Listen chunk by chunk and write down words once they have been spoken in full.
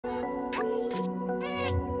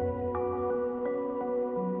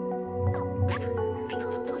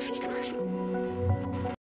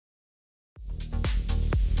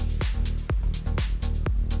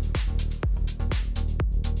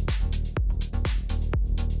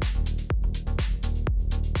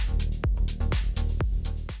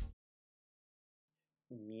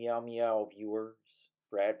Meow Meow viewers,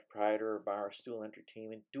 Brad Proprietor of Barstool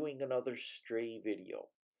Entertainment, doing another Stray video.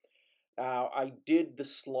 Now, I did the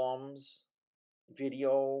Slums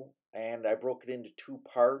video and I broke it into two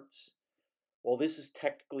parts. Well, this is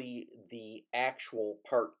technically the actual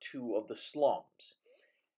part 2 of the Slums.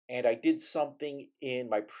 And I did something in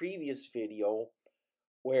my previous video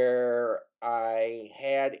where I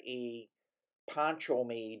had a poncho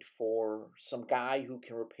made for some guy who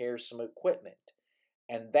can repair some equipment.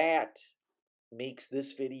 And that makes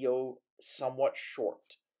this video somewhat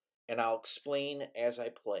short. And I'll explain as I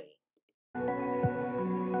play.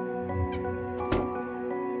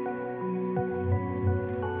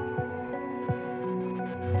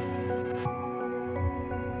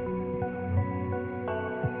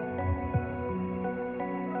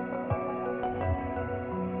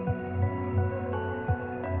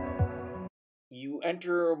 You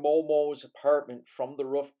enter Momo's apartment from the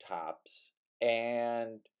rooftops,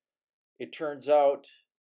 and it turns out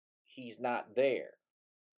he's not there.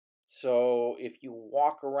 So if you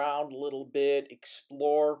walk around a little bit,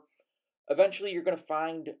 explore, eventually you're going to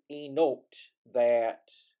find a note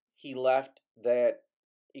that he left that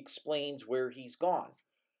explains where he's gone.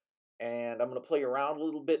 And I'm going to play around a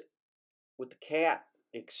little bit with the cat,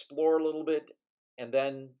 explore a little bit, and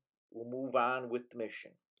then we'll move on with the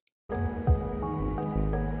mission.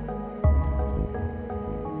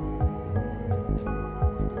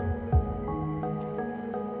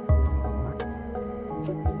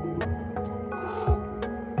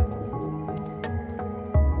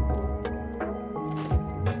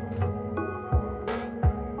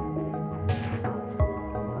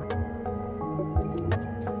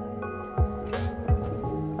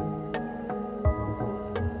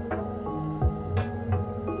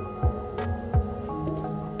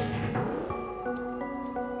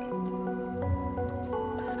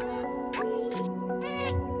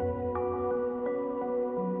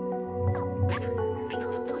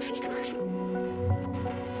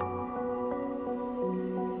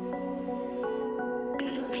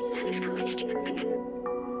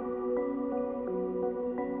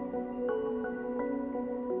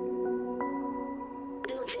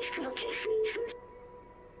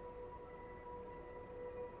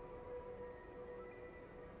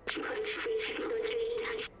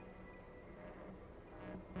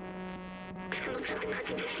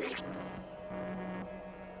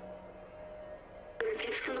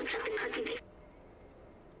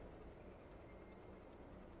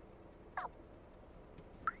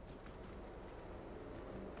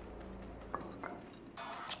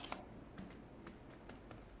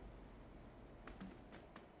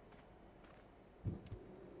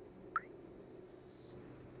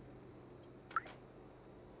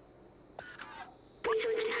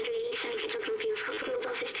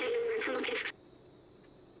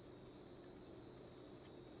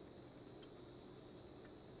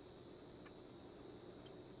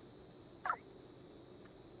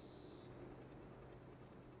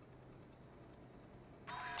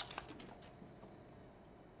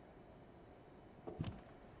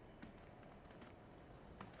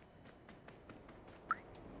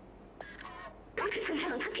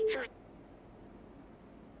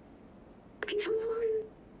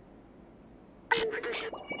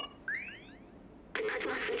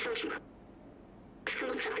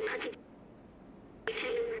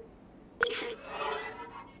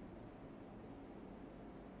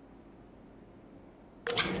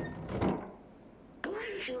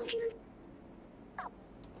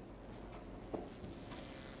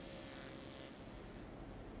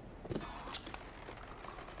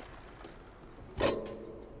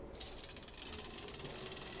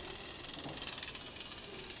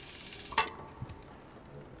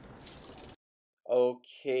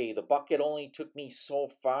 Okay, the bucket only took me so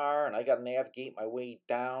far, and I gotta navigate my way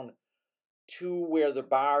down to where the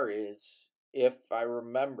bar is, if I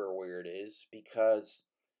remember where it is, because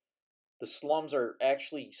the slums are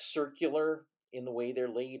actually circular in the way they're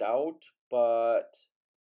laid out, but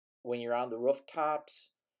when you're on the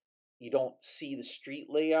rooftops, you don't see the street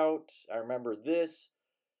layout. I remember this,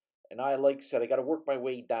 and like I said, I gotta work my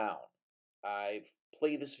way down. I've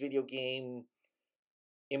played this video game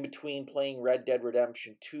in between playing Red Dead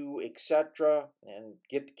Redemption 2, etc., and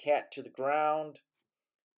get the cat to the ground,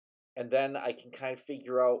 and then I can kind of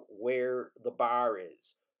figure out where the bar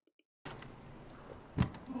is.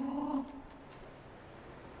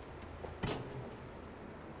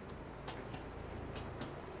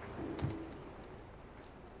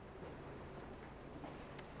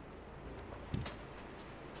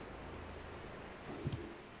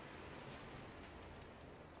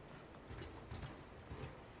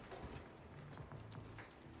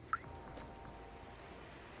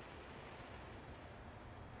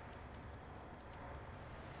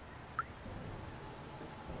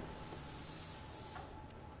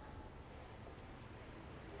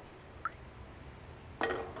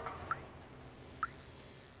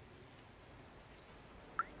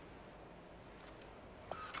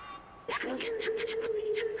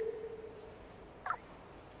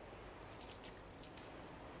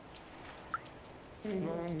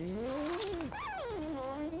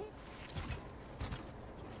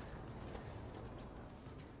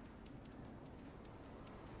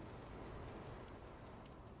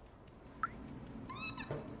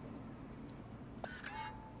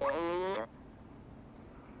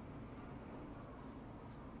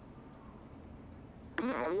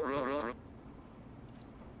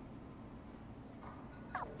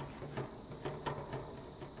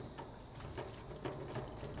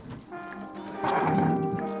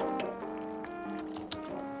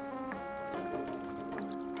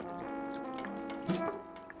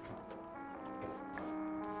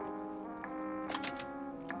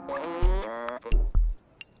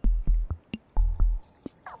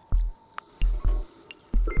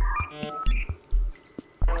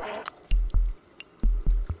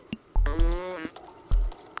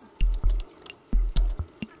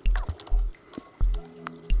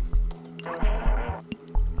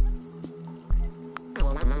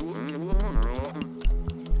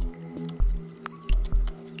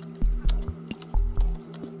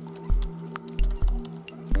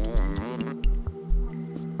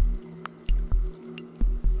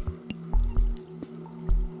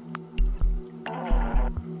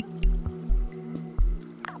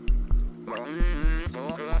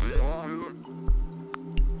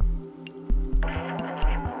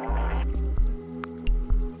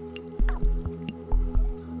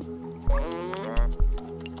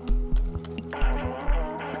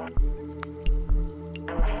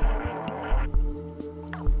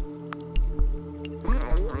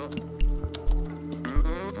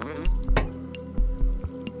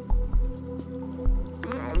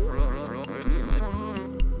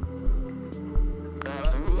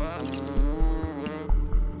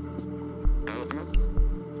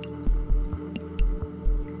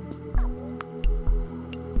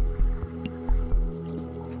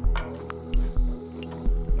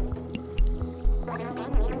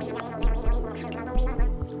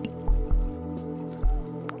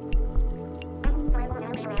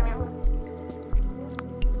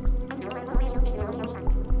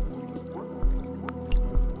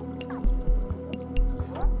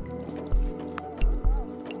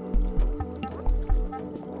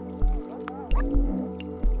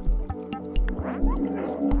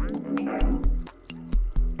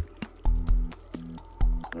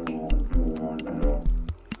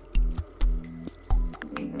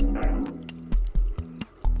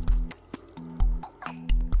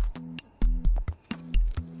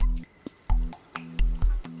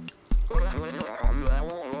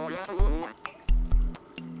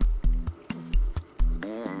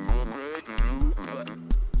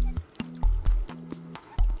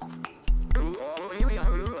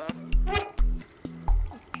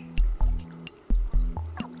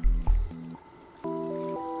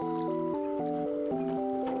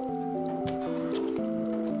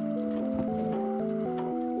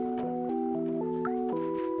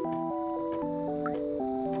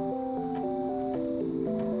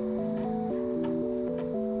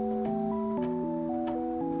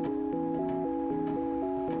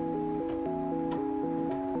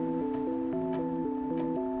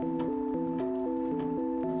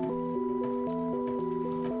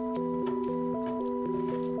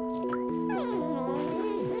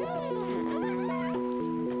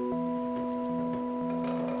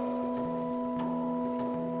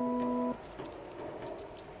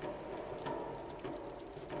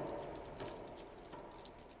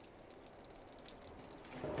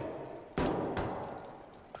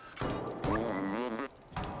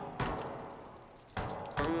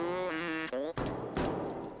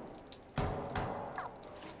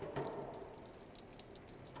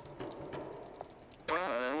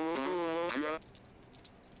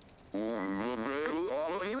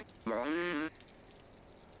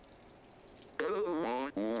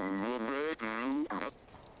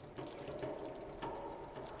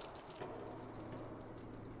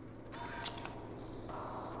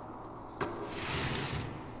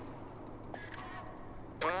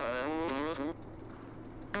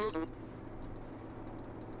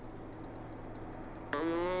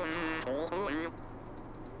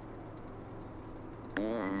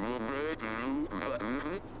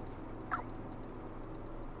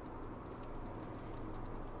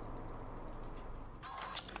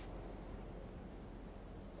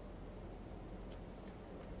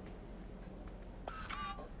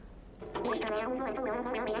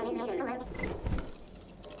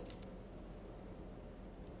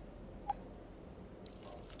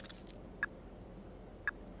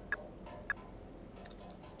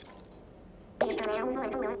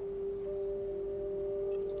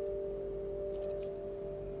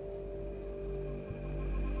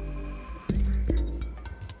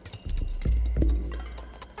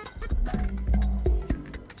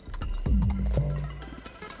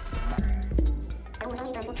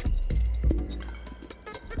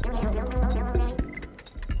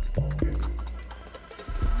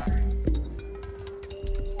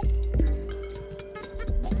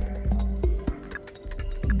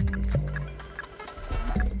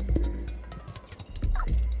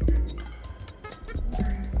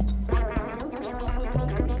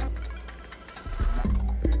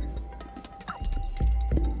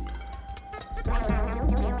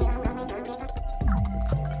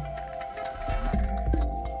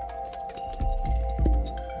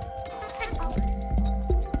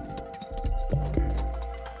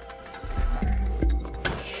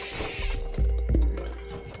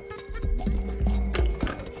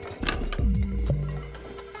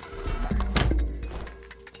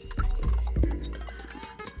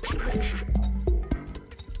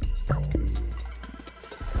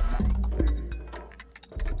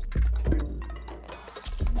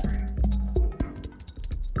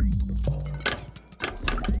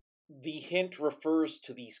 The hint refers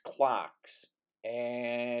to these clocks,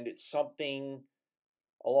 and it's something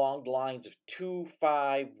along the lines of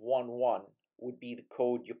 2511 would be the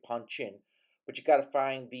code you punch in. But you got to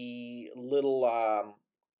find the little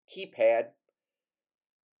keypad,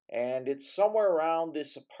 and it's somewhere around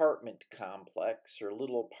this apartment complex or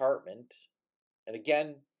little apartment. And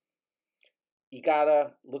again, you got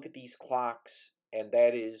to look at these clocks, and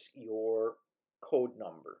that is your code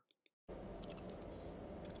number.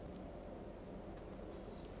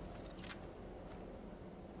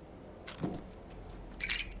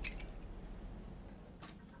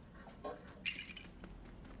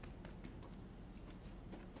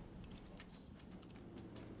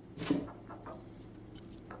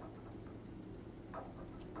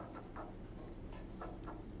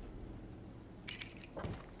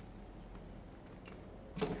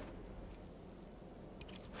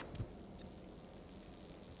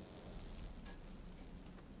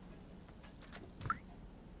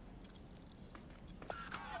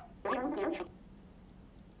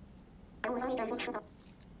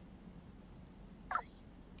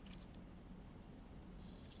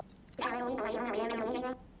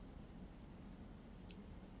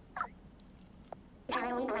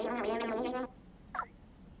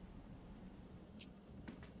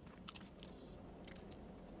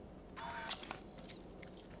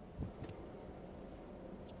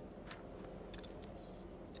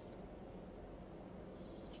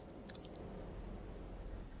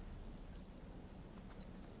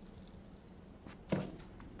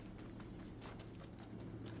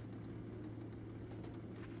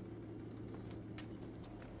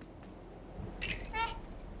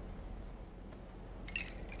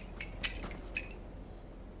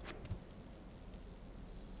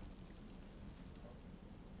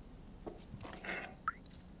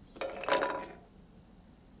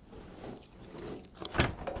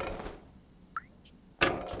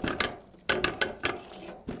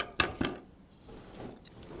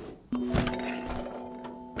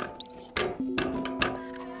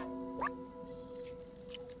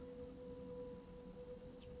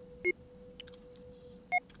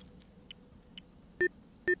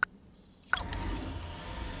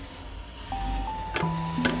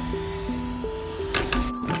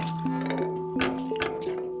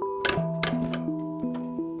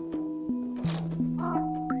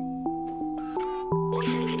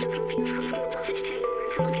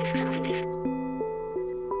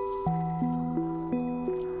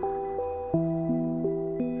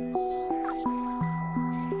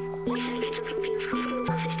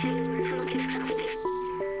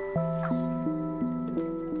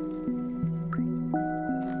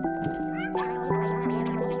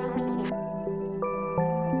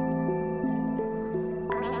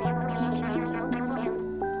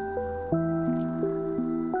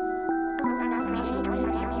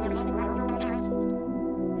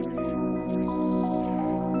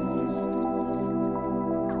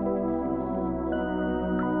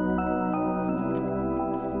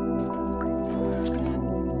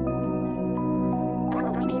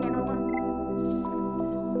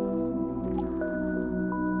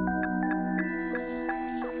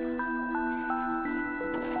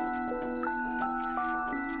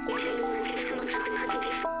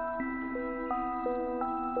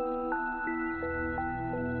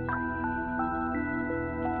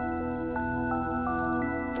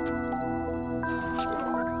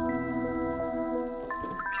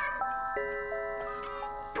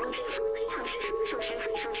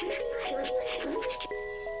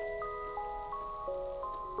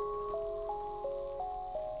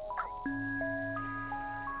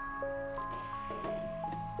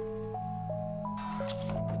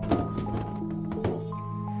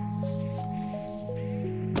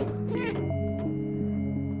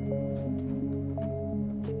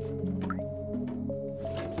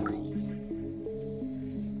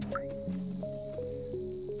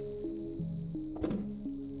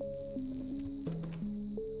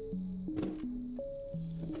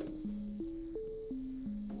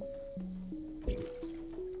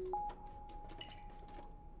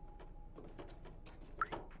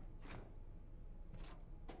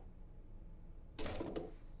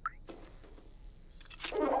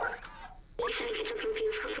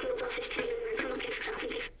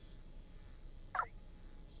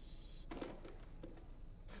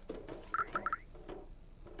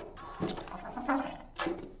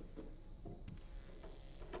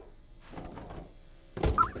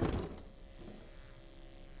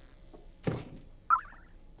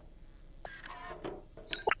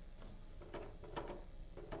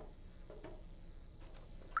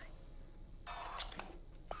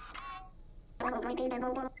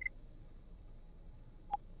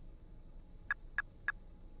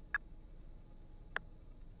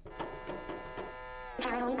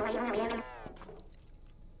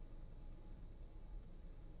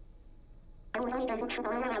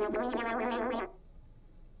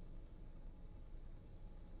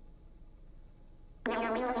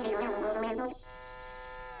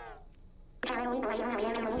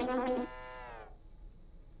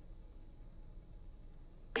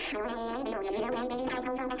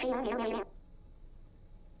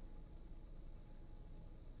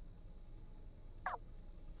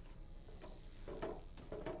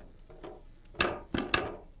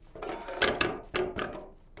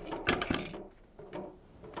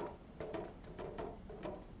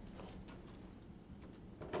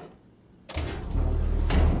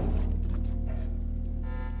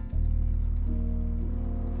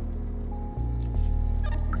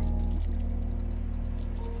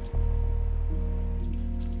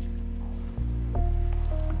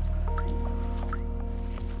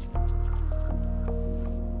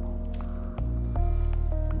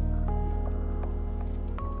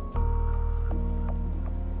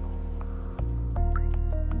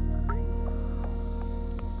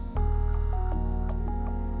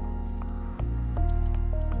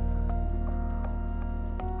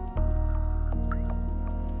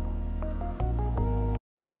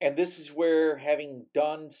 And this is where, having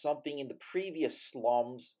done something in the previous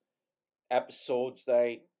Slums episodes that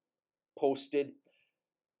I posted,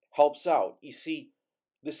 helps out. You see,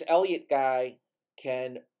 this Elliot guy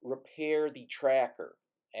can repair the tracker,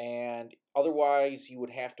 and otherwise you would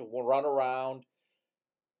have to run around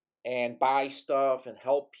and buy stuff and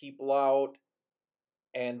help people out,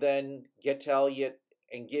 and then get to Elliot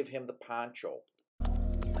and give him the poncho.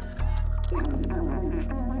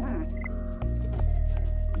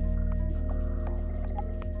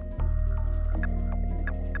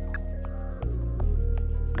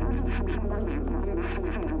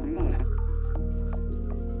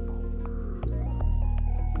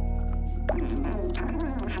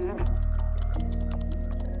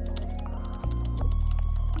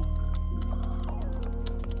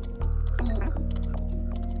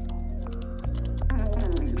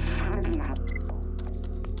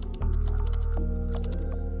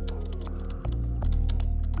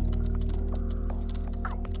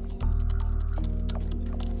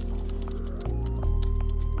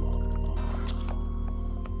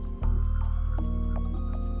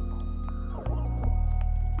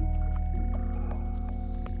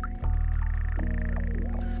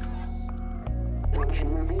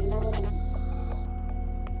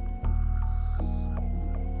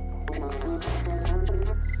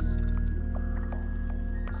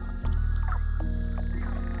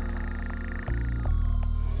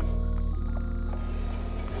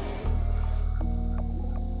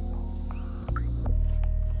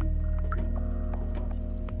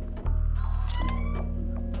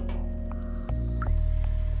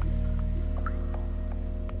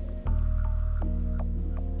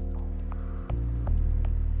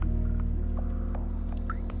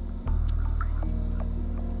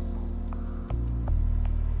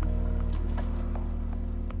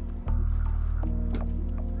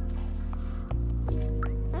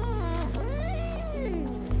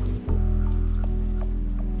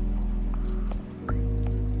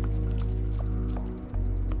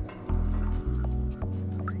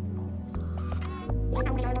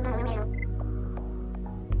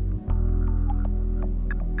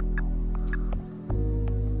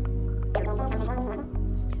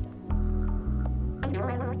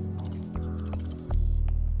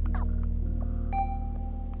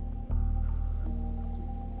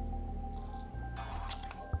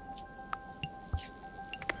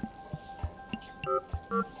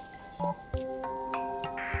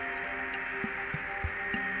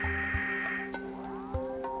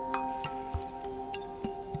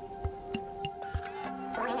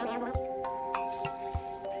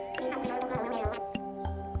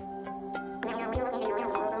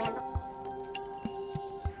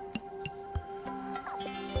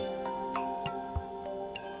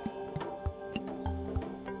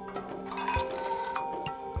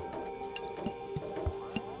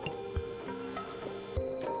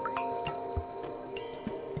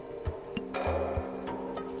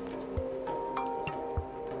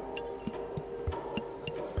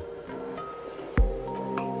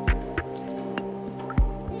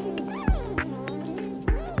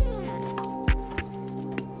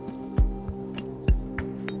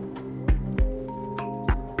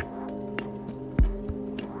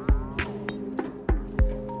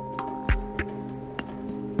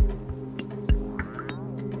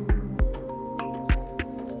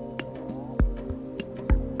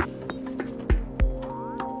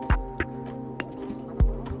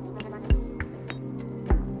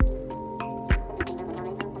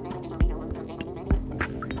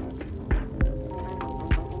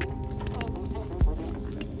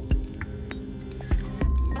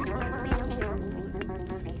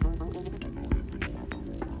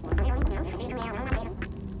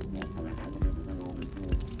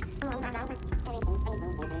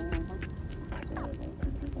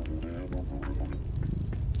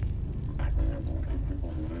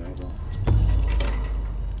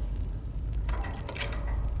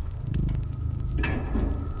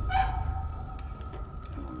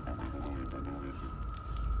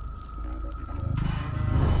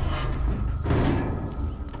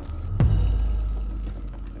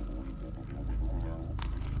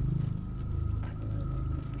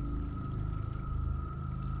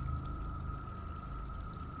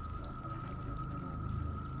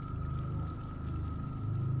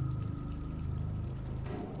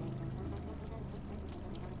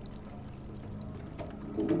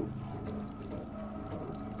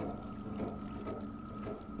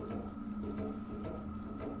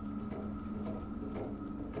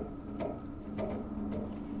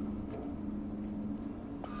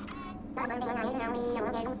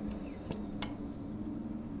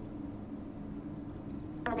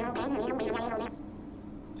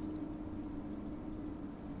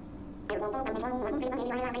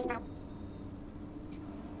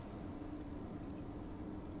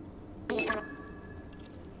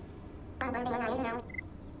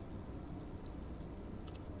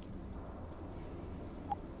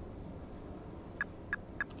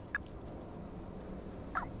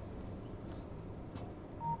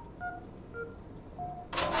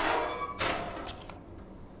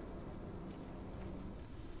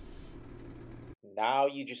 Now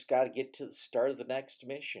you just got to get to the start of the next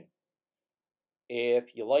mission.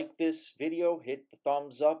 If you like this video, hit the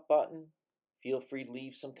thumbs up button. Feel free to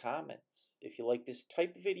leave some comments. If you like this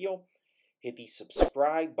type of video, hit the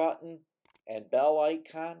subscribe button and bell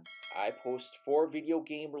icon. I post 4 video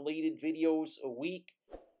game related videos a week,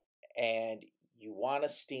 and you want to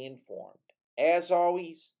stay informed. As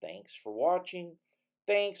always, thanks for watching,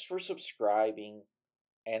 thanks for subscribing,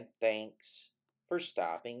 and thanks for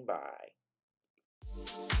stopping by.